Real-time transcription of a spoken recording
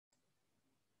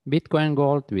Bitcoin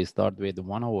Gold, we start with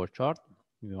 1 hour chart.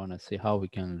 We want to see how we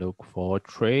can look for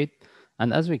trade.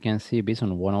 And as we can see, based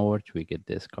on 1 hour, we get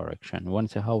this correction. We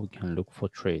want to see how we can look for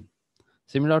trade.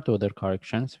 Similar to other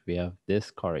corrections, we have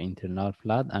this internal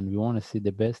flat, and we want to see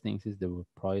the best things is the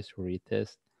price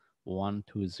retest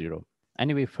 120.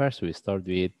 Anyway, first we start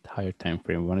with higher time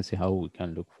frame. We want to see how we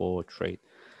can look for trade.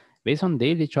 Based on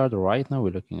daily chart, right now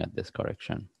we're looking at this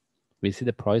correction. We see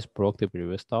the price broke the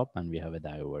previous top and we have a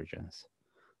divergence.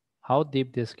 How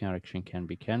deep this correction can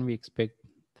be? Can we expect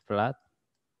flat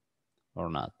or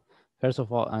not? First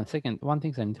of all, and second, one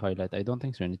thing I need to highlight, I don't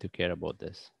think we need to care about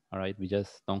this. All right, we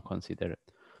just don't consider it.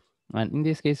 And in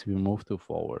this case, we move to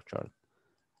forward chart.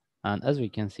 And as we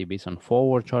can see, based on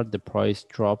forward chart, the price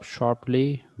drops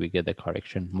sharply. We get a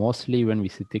correction mostly when we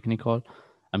see technical.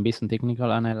 And based on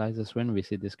technical analysis, when we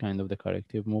see this kind of the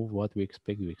corrective move, what we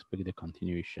expect the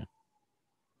continuation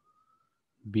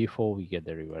before we get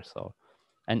the reversal.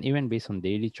 And even based on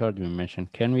daily chart, we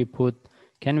mentioned, can we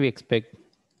expect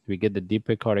we get the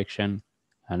deeper correction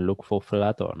and look for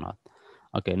flat or not?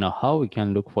 Okay, now how we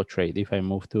can look for trade? If I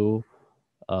move to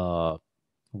 1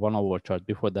 hour chart,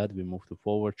 before that we move to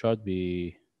forward chart,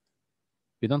 we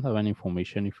don't have any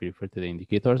information if we refer to the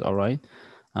indicators, all right?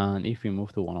 And if we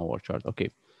move to 1 hour chart, okay,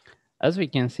 as we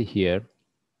can see here,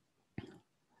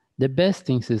 the best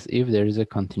things is if there is a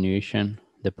continuation,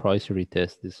 the price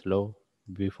retest this low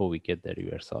before we get the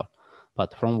reversal.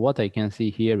 But from what I can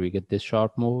see here, we get this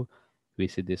sharp move, we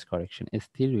see this correction.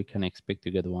 Still, we can expect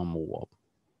to get one move up.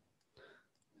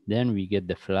 Then we get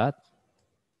the flat,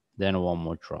 then one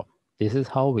more drop. This is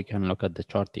how we can look at the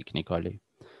chart technically.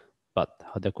 But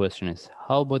the question is,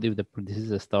 how about if this is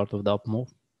the start of the up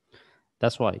move?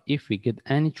 That's why if we get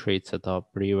any trade setup,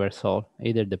 reversal,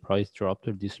 either the price dropped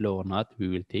to this low or not, we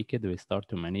will take it, we start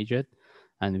to manage it.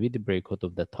 And with the breakout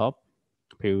of the top,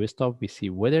 previous top, we see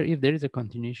whether if there is a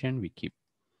continuation, we keep.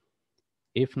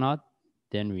 If not,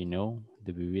 then we know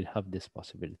that we will have this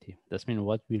possibility. That means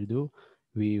what we'll do,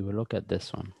 we will look at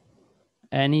this one.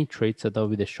 Any trade setup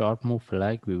with a sharp move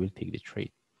flag, we will take the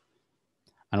trade.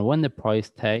 And when the price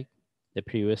tag the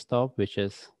previous top, which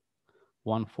is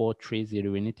 1430,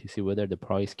 we need to see whether the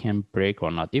price can break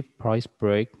or not. If price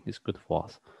break, it's good for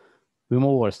us. We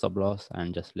move our stop loss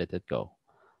and just let it go.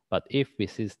 But if we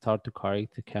see start to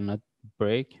correct, it cannot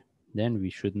break, then we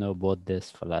should know about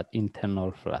this flat,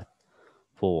 internal flat,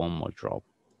 for one more drop.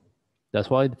 That's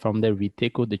why from there we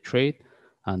take out the trade,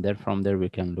 and then from there we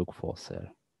can look for sell.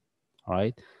 All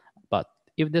right. But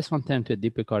if this one turns to a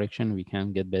deeper correction, we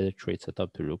can get better trade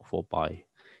setup to look for buy.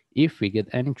 If we get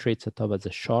any trade setup as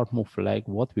a sharp move flag,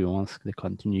 what we want, the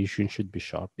continuation should be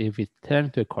sharp. If it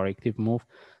turns to a corrective move,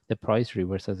 the price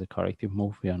reverses a corrective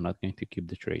move, we are not going to keep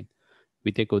the trade.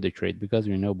 We take out the trade because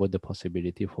we know about the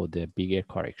possibility for the bigger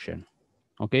correction.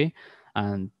 Okay.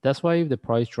 And that's why if the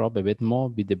price drop a bit more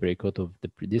with the breakout of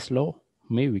this low,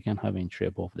 maybe we can have entry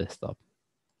above the stop,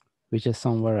 which is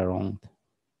somewhere around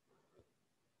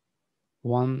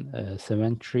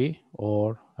 173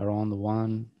 or around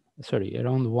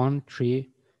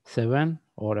 137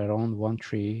 or around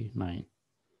 139.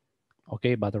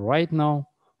 Okay, but right now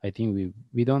I think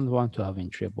we don't want to have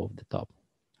entry above the top.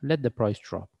 Let the price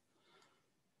drop.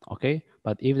 Okay,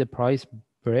 but if the price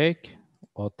break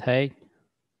or take,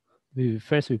 we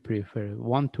prefer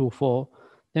 124,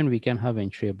 then we can have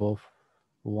entry above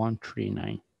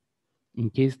 139 in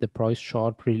case the price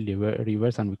sharply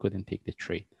reverse and we couldn't take the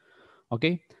trade.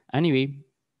 Okay, anyway,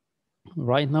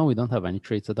 right now we don't have any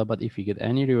trade setup, but if we get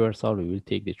any reversal, we will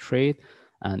take the trade.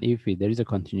 And if there is a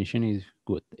continuation, is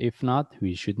good. If not,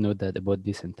 we should know that about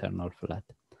this internal flat.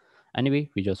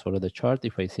 Anyway, we just follow the chart.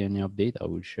 If I see any update, I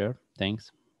will share.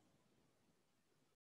 Thanks.